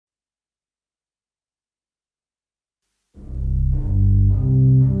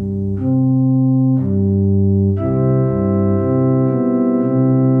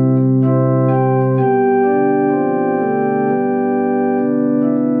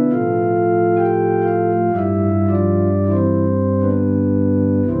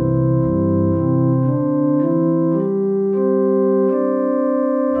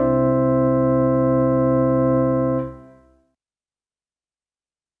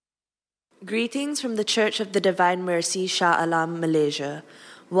Greetings from the Church of the Divine Mercy, Shah, Malaysia.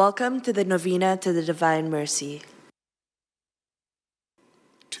 Welcome to the Novena to the Divine Mercy.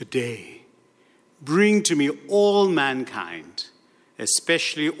 Today, bring to me all mankind,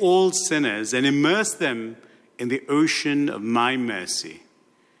 especially all sinners, and immerse them in the ocean of my mercy.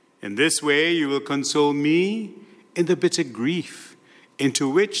 In this way, you will console me in the bitter grief into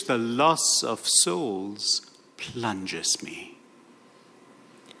which the loss of souls plunges me.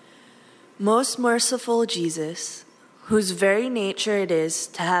 Most merciful Jesus, whose very nature it is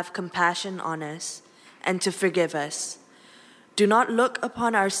to have compassion on us and to forgive us, do not look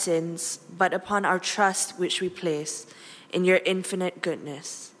upon our sins, but upon our trust which we place in your infinite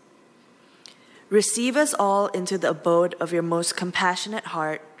goodness. Receive us all into the abode of your most compassionate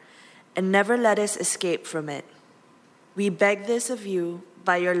heart, and never let us escape from it. We beg this of you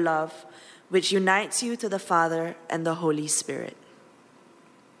by your love, which unites you to the Father and the Holy Spirit.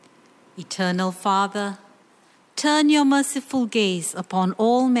 Eternal Father, turn your merciful gaze upon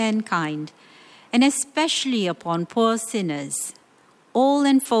all mankind, and especially upon poor sinners, all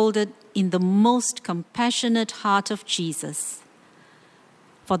enfolded in the most compassionate heart of Jesus.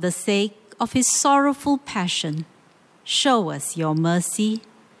 For the sake of his sorrowful passion, show us your mercy,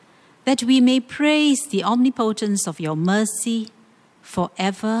 that we may praise the omnipotence of your mercy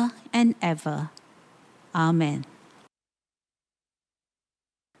forever and ever. Amen.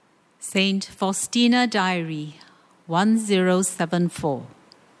 Saint Faustina Diary, 1074.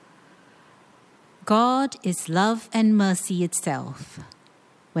 God is love and mercy itself.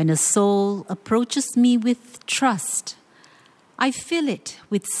 When a soul approaches me with trust, I fill it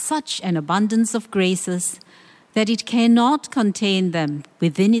with such an abundance of graces that it cannot contain them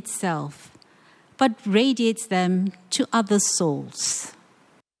within itself, but radiates them to other souls.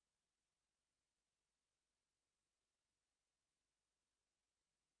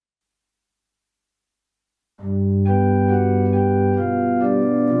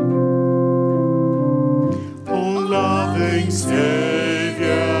 O loving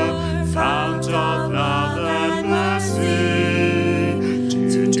Savior, fount of love and mercy,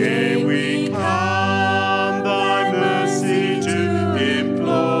 today we come thy mercy to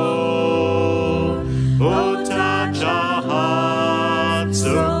implore. O touch our hearts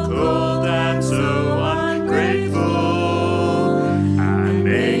so cold and so ungrateful, and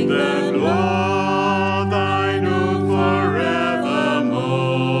make them, Lord, thine own forevermore.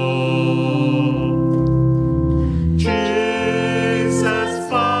 Jesus,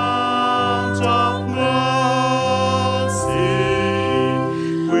 fount of mercy,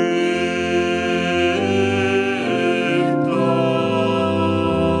 we implore.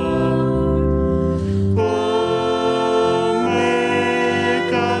 Oh,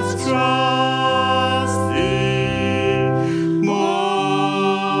 make us trust thee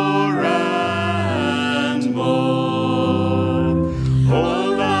more and more.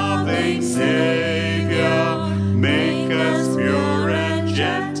 Oh, loving Savior, make us pure and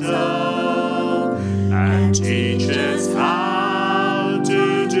gentle, and teach us how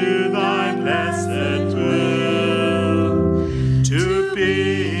to do thy blessed will, to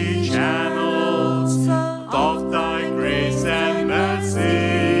be channels of thy grace and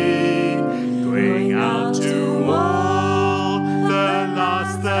mercy, going out to all the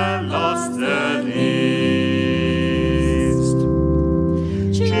lost, the least.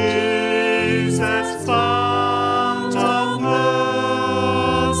 Jesus, fount of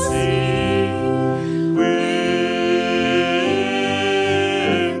mercy, we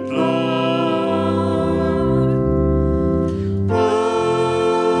implore.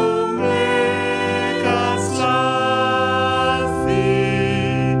 Oh, make us love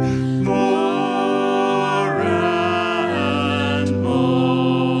thee more and more.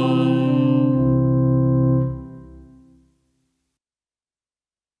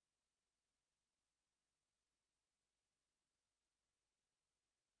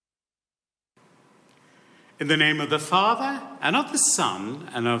 In the name of the Father, and of the Son,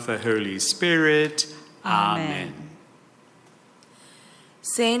 and of the Holy Spirit. Amen.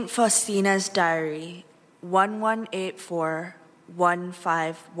 Saint Faustina's Diary,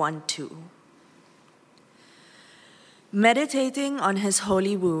 1184-1512. Meditating on his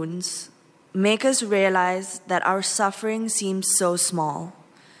holy wounds, make us realize that our suffering seems so small.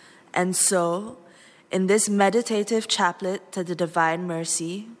 And so, in this meditative chaplet to the Divine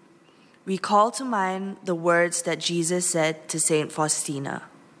Mercy, we call to mind the words that Jesus said to Saint Faustina.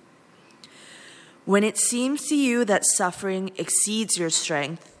 When it seems to you that suffering exceeds your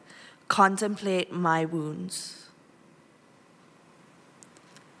strength, contemplate my wounds.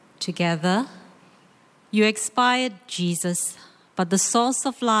 Together, you expired, Jesus, but the source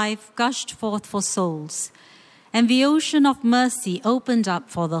of life gushed forth for souls, and the ocean of mercy opened up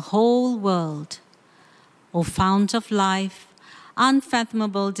for the whole world. O fount of life,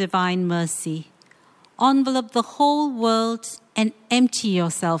 unfathomable divine mercy, envelope the whole world and empty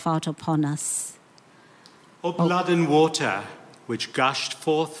yourself out upon us. O blood and water, which gushed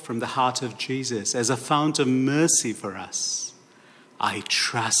forth from the heart of Jesus as a fount of mercy for us, I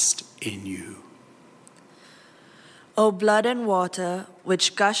trust in you. O blood and water,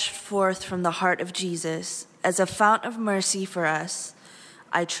 which gushed forth from the heart of Jesus as a fount of mercy for us,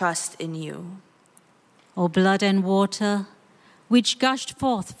 I trust in you. O blood and water, which gushed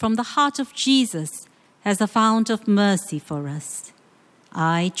forth from the heart of Jesus as a fount of mercy for us,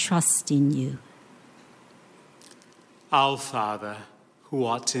 I trust in you. Our Father, who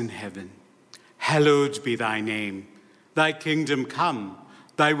art in heaven, hallowed be thy name. Thy kingdom come,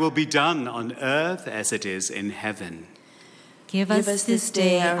 thy will be done on earth as it is in heaven. Give us this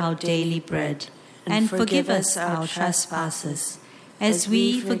day our daily bread, and forgive us our trespasses, as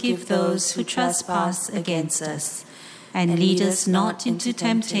we forgive those who trespass against us. And lead us not into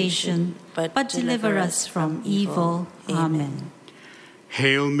temptation, but deliver us from evil. Amen.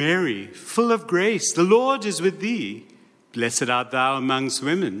 Hail Mary, full of grace, the Lord is with thee. Blessed art thou amongst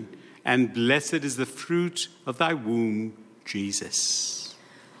women, and blessed is the fruit of thy womb, Jesus.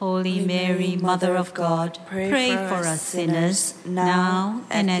 Holy Mary, Mother of God, pray for us sinners, now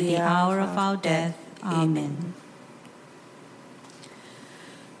and at the hour of our death. Amen.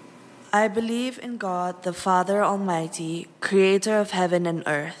 I believe in God, the Father Almighty, creator of heaven and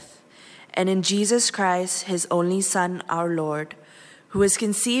earth, and in Jesus Christ, his only Son, our Lord, who was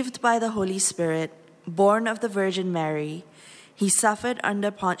conceived by the Holy Spirit, born of the Virgin Mary. He suffered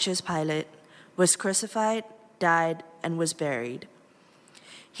under Pontius Pilate, was crucified, died, and was buried.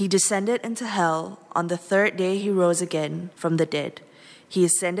 He descended into hell. On the third day he rose again from the dead. He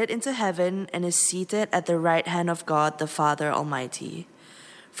ascended into heaven and is seated at the right hand of God, the Father Almighty.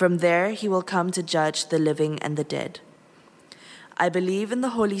 From there he will come to judge the living and the dead. I believe in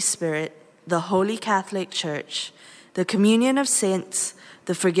the Holy Spirit, the Holy Catholic Church, the communion of saints,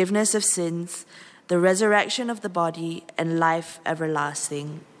 the forgiveness of sins, the resurrection of the body, and life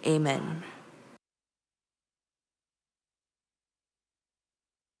everlasting. Amen.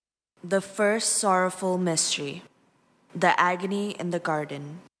 The first sorrowful mystery, the agony in the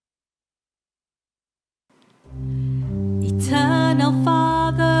garden. Eternal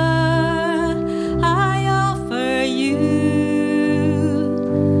Father, I offer you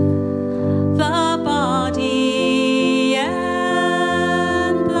the body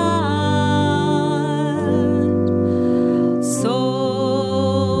and blood, soul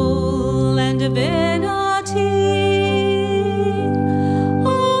and divinity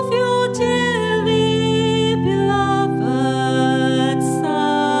of your dearly beloved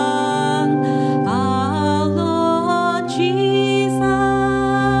Son, our Lord Jesus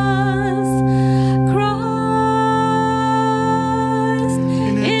Christ,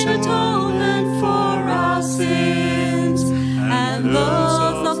 in atonement for our sins and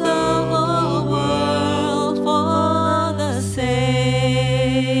those of the whole world, for the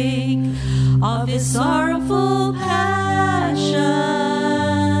sake of his sorrowful passion.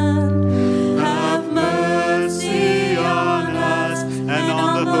 Have mercy on us and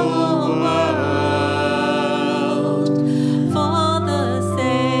on the whole world, for the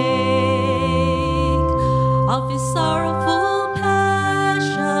sake of his sorrowful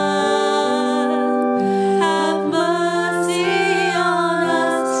passion. Have mercy on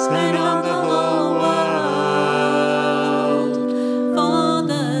us and on the whole world, for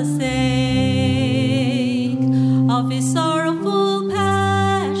the sake of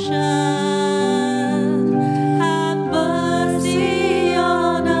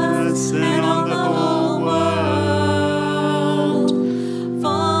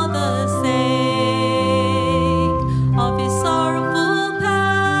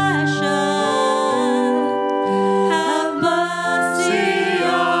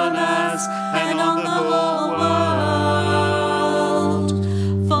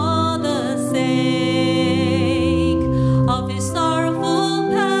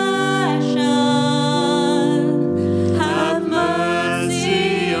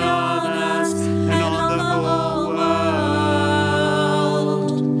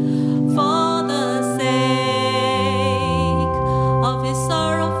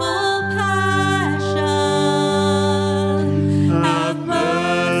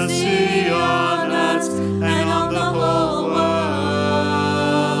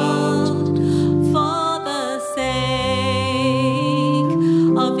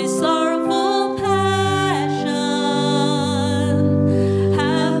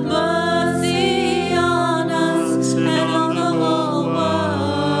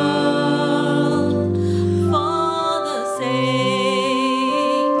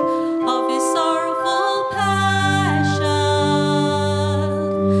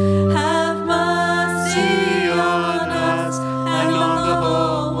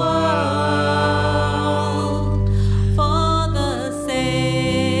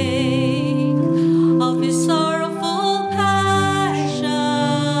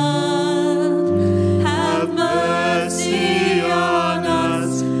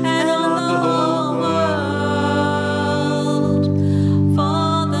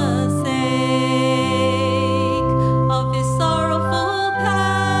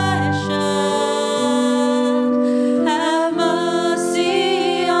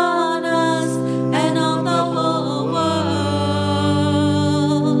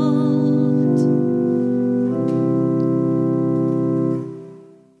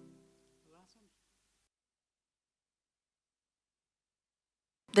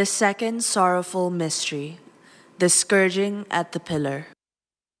The second sorrowful mystery, the scourging at the pillar.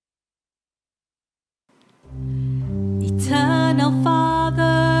 Eternal Father,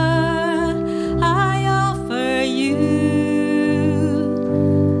 I offer you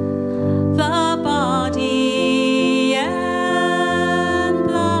the body and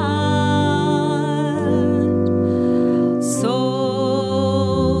blood, soul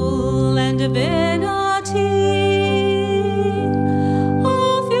and divinity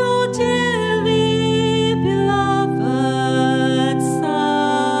of your dearly beloved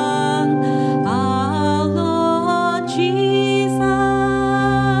Son, our Lord Jesus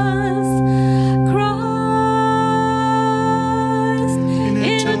Christ,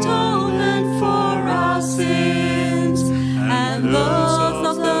 in atonement for our sins and those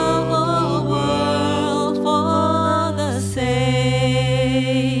of the whole world, for the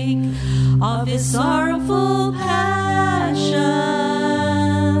sake of his sorrowful passion.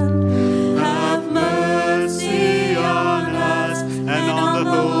 Have mercy on us and on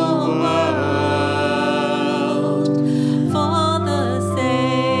the whole world, for the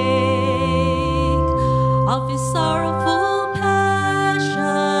sake of his sorrowful passion.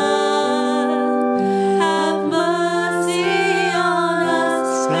 Have mercy on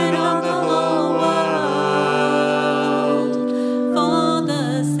us and on the whole world, for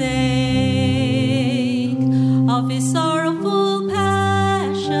the sake of his sorrowful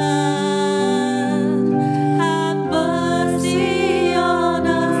passion. Have mercy on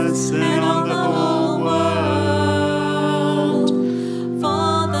us and on the whole world,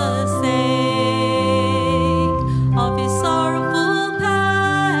 for the sake of his sorrowful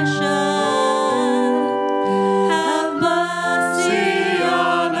passion. Have mercy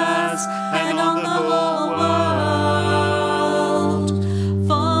on us and on the whole world,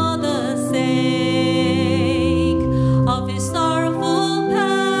 for the sake of his sorrowful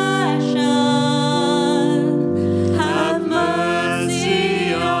passion. Have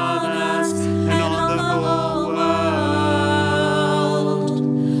mercy on us and on the whole world,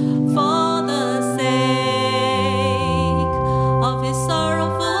 for the sake of his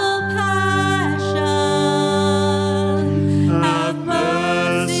sorrowful passion. Have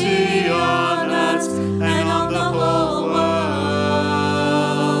mercy on us and on the whole world,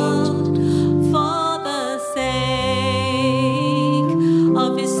 for the sake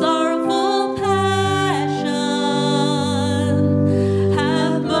of his sorrowful passion.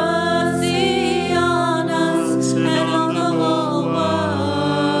 Have mercy on us and on the whole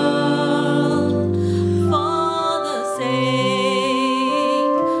world, for the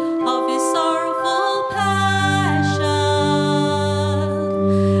sake of his sorrowful passion.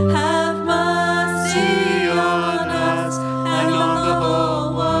 Have mercy on us and on the whole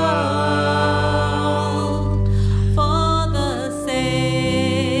world, for the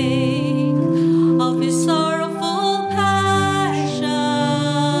sake of his sorrowful passion.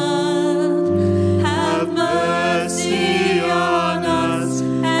 Have mercy on us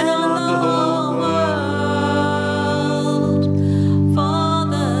and on the whole world, for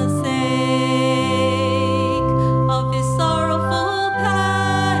the sake of his sorrowful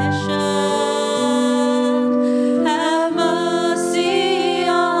passion. Have mercy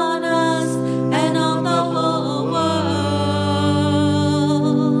on us and on the whole world.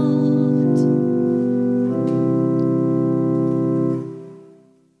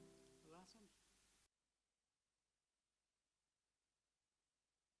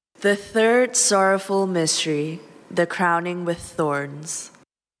 The third sorrowful mystery, the crowning with thorns.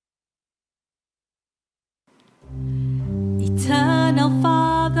 Eternal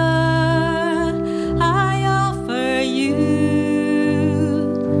Father, I offer you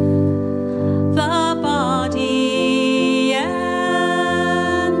the body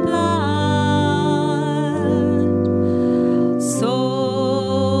and blood,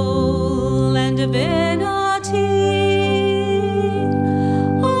 soul and divinity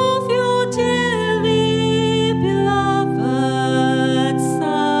of your dearly beloved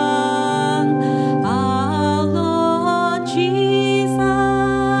Son, our Lord Jesus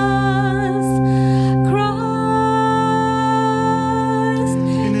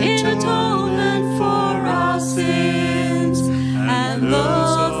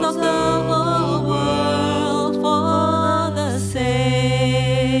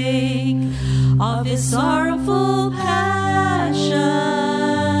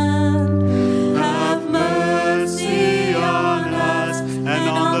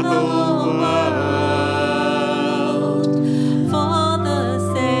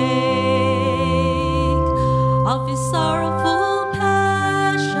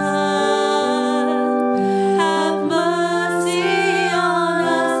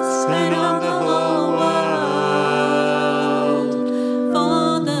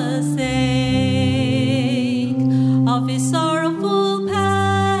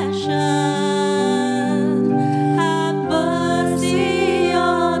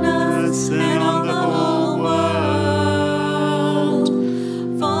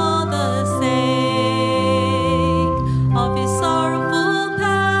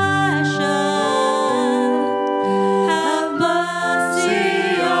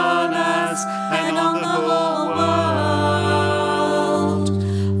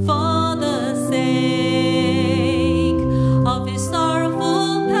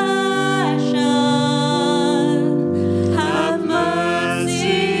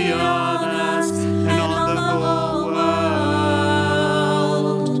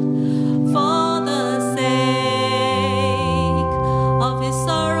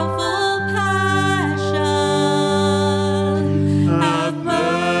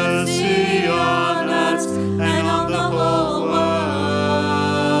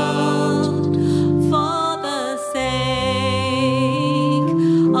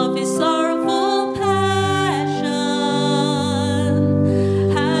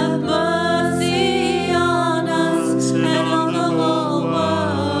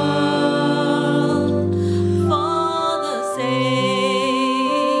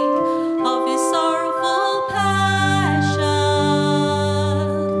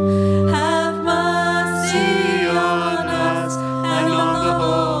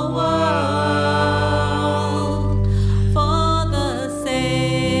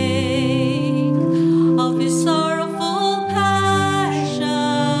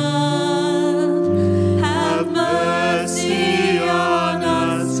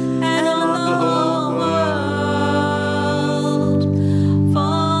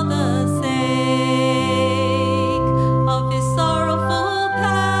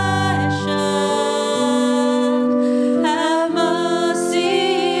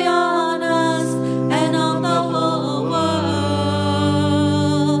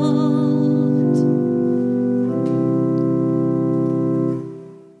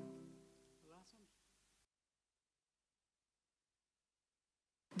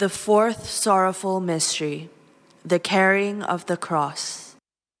The fourth sorrowful mystery, the carrying of the cross.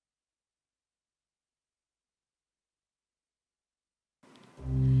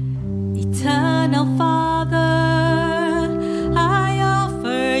 Eternal Father, I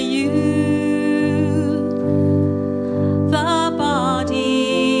offer you the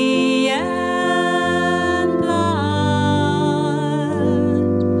body and blood,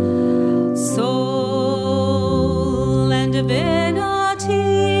 soul and divinity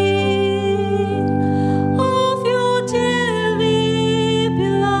of your dearly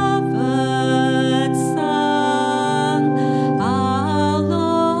beloved Son, our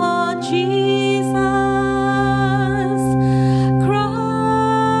Lord Jesus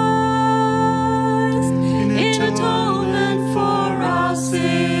Christ, in atonement for our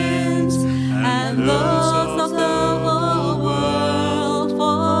sins and those of the whole world,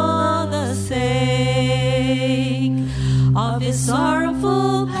 for the sake of his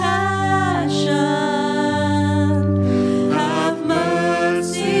sorrowful passion. Have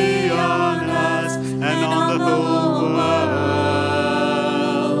mercy on us and on the whole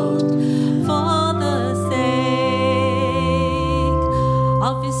world, for the sake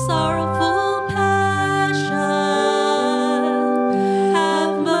of his sorrowful passion.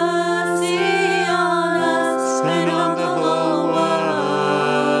 Have mercy on us and on the whole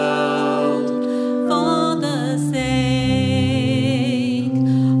world, for the sake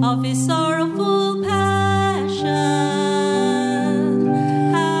of his sorrowful passion.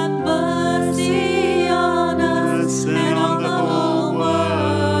 Have mercy on us and on the whole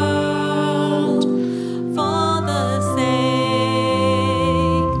world, for the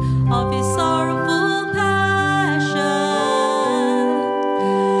sake of his sorrowful passion.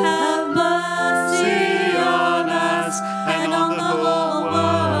 Have mercy on us and on the whole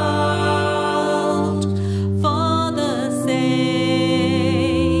world, for the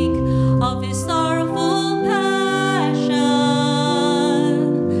sake of his sorrowful passion.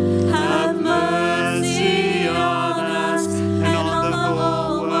 Have mercy on us and on the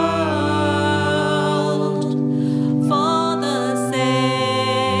whole world, for the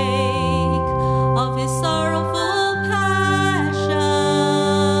sake of his sorrowful passion.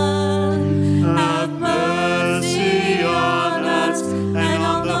 Have mercy on us and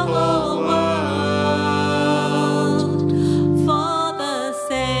on the whole world, for the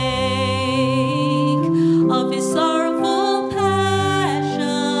sake of his sorrowful passion.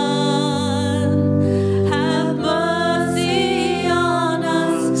 Have mercy on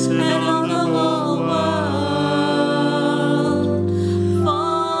us and on the whole world,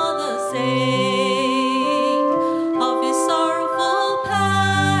 for the sake of his sorrowful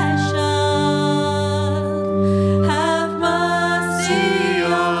passion. Have mercy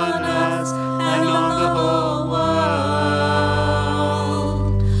on us and on the whole world,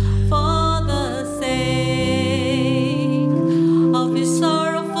 for the sake of his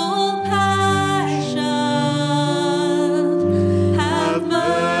sorrowful passion. Have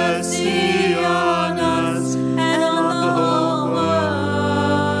mercy on us and on the whole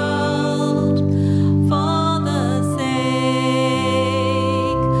world, for the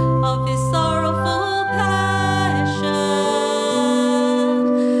sake of his sorrowful passion.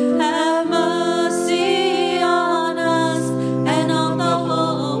 Have mercy on us and on the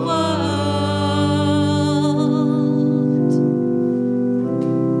whole world.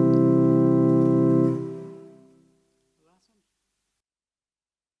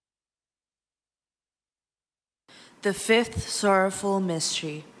 The fifth sorrowful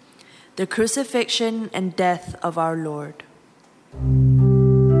mystery, the crucifixion and death of our Lord.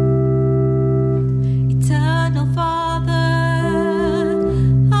 Eternal Father,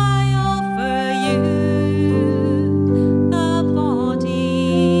 I offer you the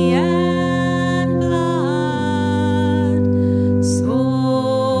body and blood,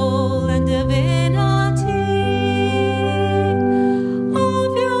 soul and divinity of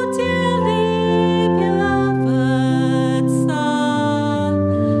your dearly beloved Son,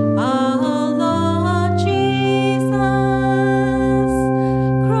 our Lord Jesus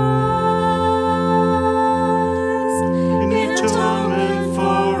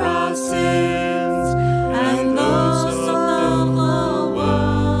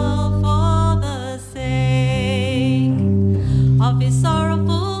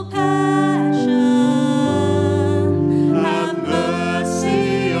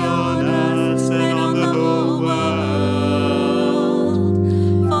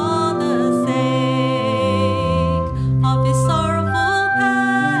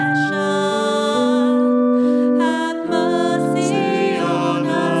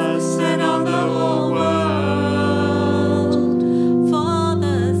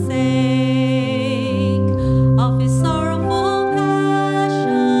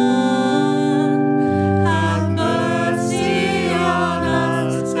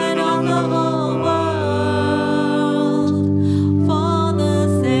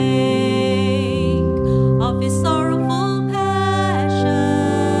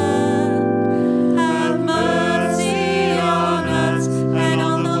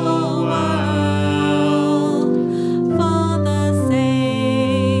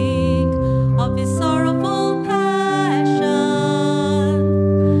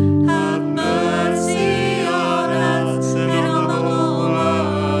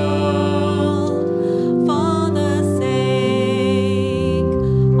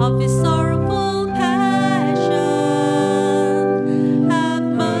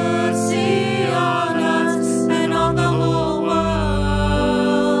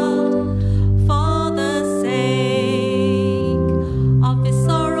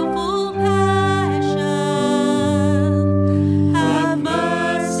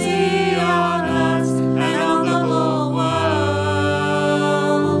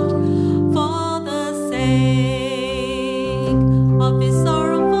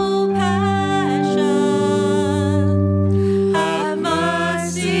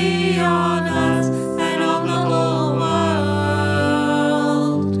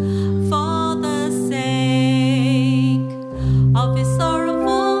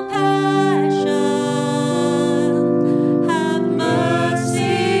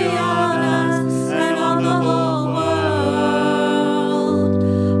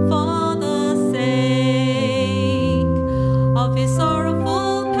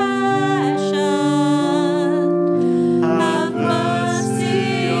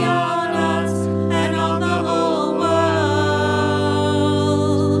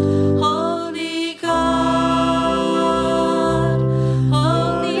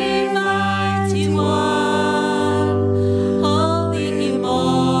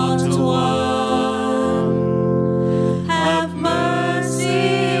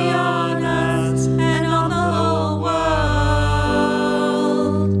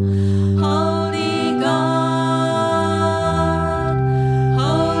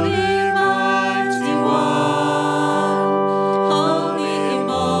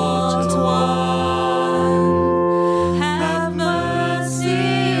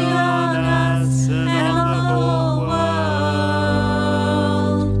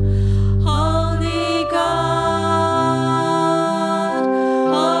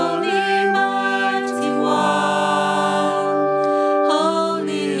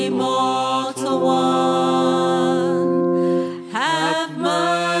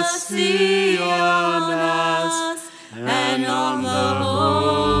mercy on us and on the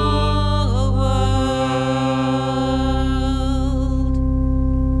whole world.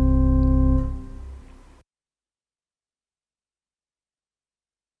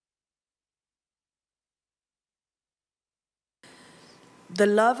 The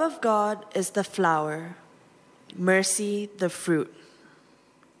love of God is the flower, mercy the fruit.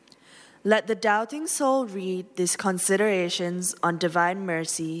 Let the doubting soul read these considerations on divine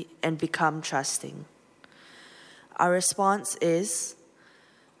mercy and become trusting. Our response is,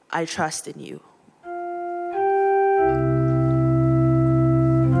 I trust in you.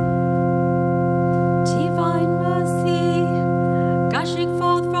 Divine mercy, gushing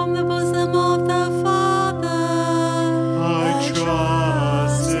forth from the bosom of the Father, I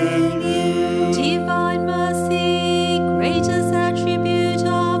trust in you. divine mercy, greatest attribute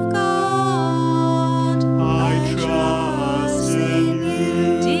of God, I trust in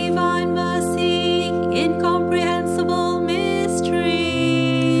you. divine mercy, incomprehensible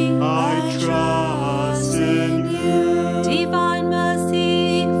mystery, I trust in you. divine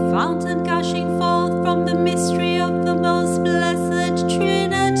mercy, fountain gushing forth from the mystery of the most blessed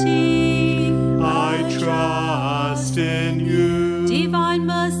Trinity, I trust in you. divine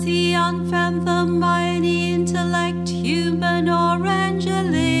mercy, unfathomed by any intellect, human or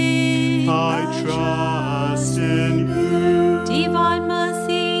angelic, I trust in you. divine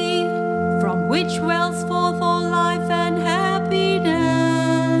mercy, from which wells forth all life and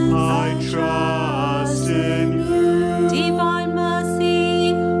happiness, I trust in you. divine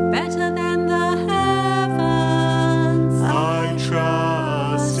mercy, better than the heavens, I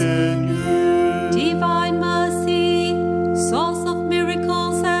trust in you. divine mercy, source of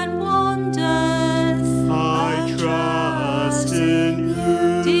miracles and wonders, I trust in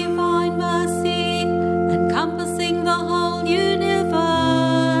you. divine mercy, encompassing the whole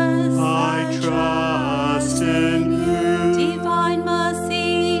universe, I trust in you. divine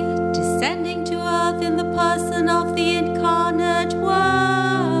mercy, descending to earth in the person of the incarnate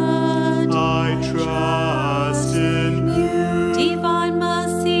Word, I trust in you. divine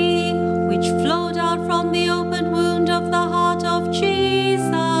mercy, which flowed out from the open wound of the heart of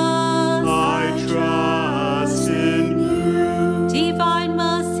Jesus, I trust in you. divine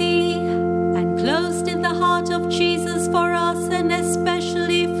mercy, enclosed in the heart of Jesus for us and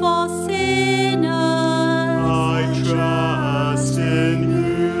especially for sinners, I trust in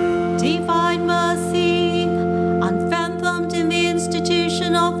you. divine mercy, unfathomed in the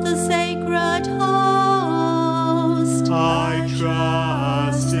institution of the sacred host, I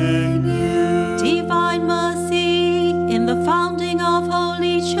trust in you. divine mercy, in the founding of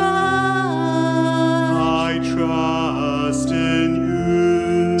Holy Church, I trust in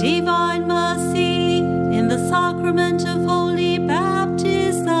you. divine mercy, in the sacrament of holy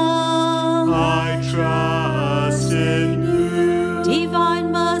baptism, I trust in you.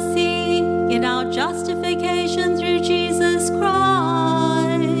 divine mercy, in our justification through Jesus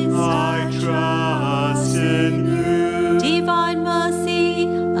Christ, I trust in you. divine mercy,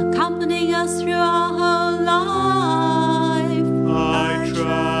 accompanying us through our whole life, I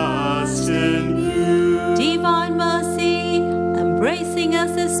trust in you. divine mercy, embracing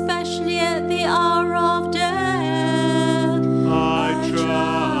us especially at the hour of death, I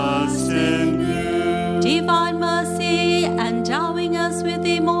trust in you. divine mercy, endowing us with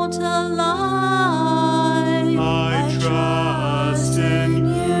immortal life, I trust in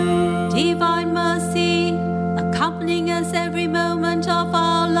you. divine mercy, accompanying us every moment of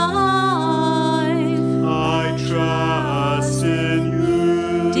our life, I trust in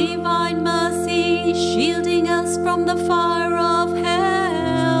you. divine mercy, shielding us from the fire of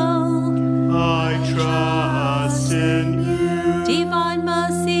hell, I trust in you. divine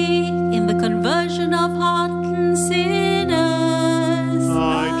mercy, in the conversion of hardened sinners,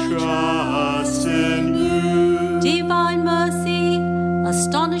 I trust in you. divine mercy,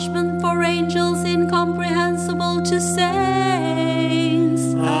 astonishment for angels incomprehensible to saints,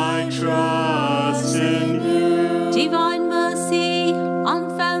 I trust in you. divine mercy,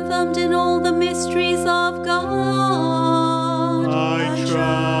 unfathomed in all the mysteries of God, I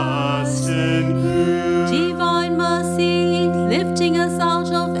trust in you. divine mercy, lifting us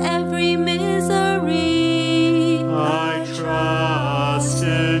out of every misery, I trust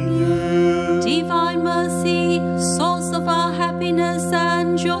in you. divine mercy, source of our happiness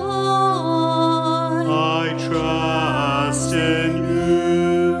and joy, I trust in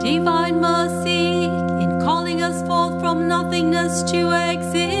you. divine mercy, in calling us forth from nothingness to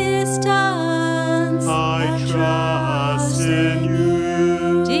existence, I trust in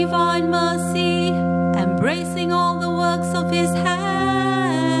you. divine mercy, embracing all the works of his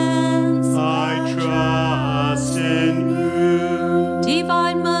hand,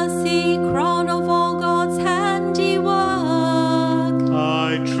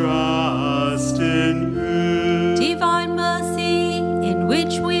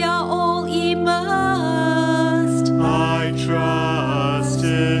 we are all immersed. I trust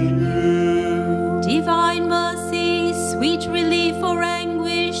in you. Divine mercy, sweet relief for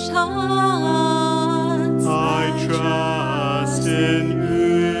anguished hearts. I trust in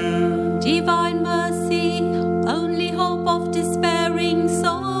you. Divine mercy, only hope of despairing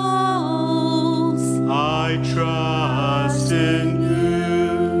souls. I trust in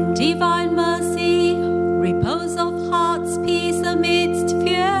you. Divine mercy, repose of hearts, peace amidst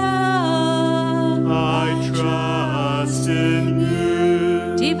fear. I trust in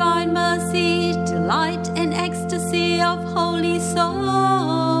you. Divine mercy, delight and ecstasy of holy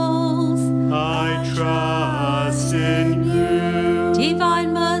souls. I trust in you.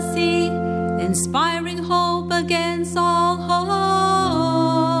 Divine mercy, inspiring hope against all hope.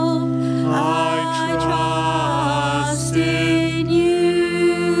 I trust in you.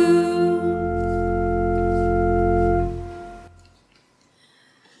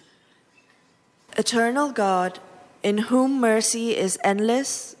 Eternal God, in whom mercy is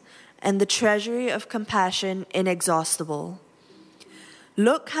endless and the treasury of compassion inexhaustible,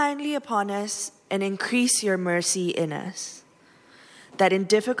 look kindly upon us and increase your mercy in us, that in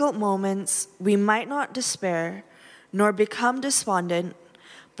difficult moments we might not despair nor become despondent,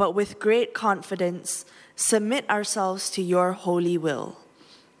 but with great confidence submit ourselves to your holy will,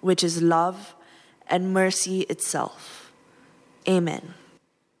 which is love and mercy itself. Amen.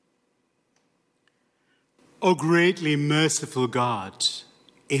 O greatly merciful God,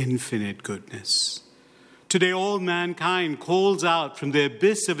 infinite goodness, today all mankind calls out from the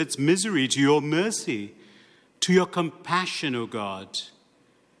abyss of its misery to your mercy, to your compassion, O God.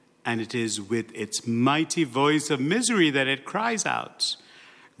 And it is with its mighty voice of misery that it cries out,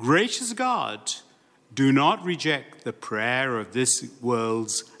 gracious God, do not reject the prayer of this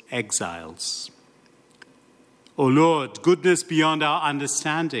world's exiles. O Lord, goodness beyond our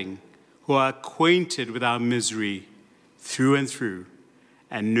understanding, who are acquainted with our misery through and through,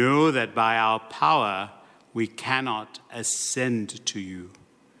 and know that by our power we cannot ascend to you.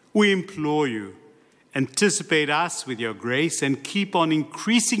 We implore you, anticipate us with your grace and keep on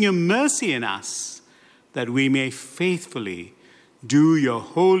increasing your mercy in us, that we may faithfully do your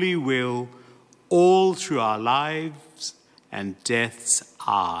holy will all through our lives and death's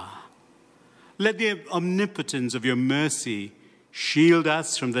hour. Let the omnipotence of your mercy shield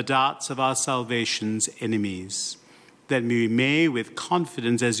us from the darts of our salvation's enemies, that we may, with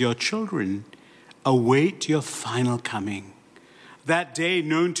confidence as your children, await your final coming, that day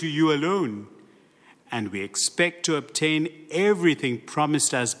known to you alone, and we expect to obtain everything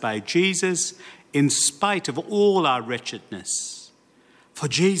promised us by Jesus in spite of all our wretchedness. For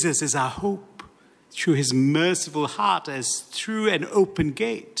Jesus is our hope. Through his merciful heart, as through an open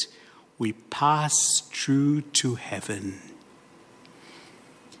gate, we pass through to heaven.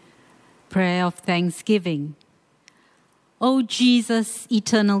 Prayer of thanksgiving. O Jesus,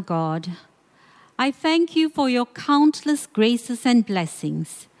 eternal God, I thank you for your countless graces and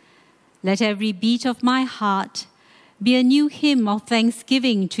blessings. Let every beat of my heart be a new hymn of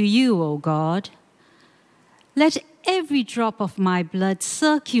thanksgiving to you, O God. Let every drop of my blood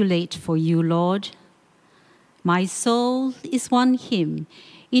circulate for you, Lord. My soul is one hymn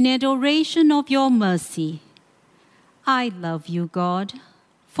in adoration of your mercy. I love you, God,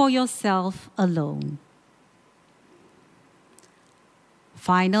 for yourself alone.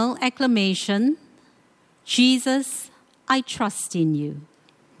 Final acclamation. Jesus, I trust in you.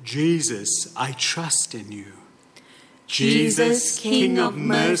 Jesus, I trust in you. Jesus, King of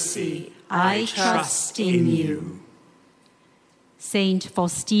mercy, I trust in you. Saint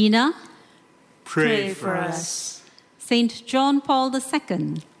Faustina, Pray for us. Saint John Paul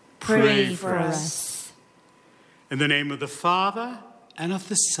II, Pray for us. In the name of the Father, and of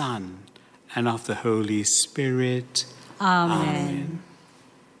the Son, and of the Holy Spirit. Amen. Amen.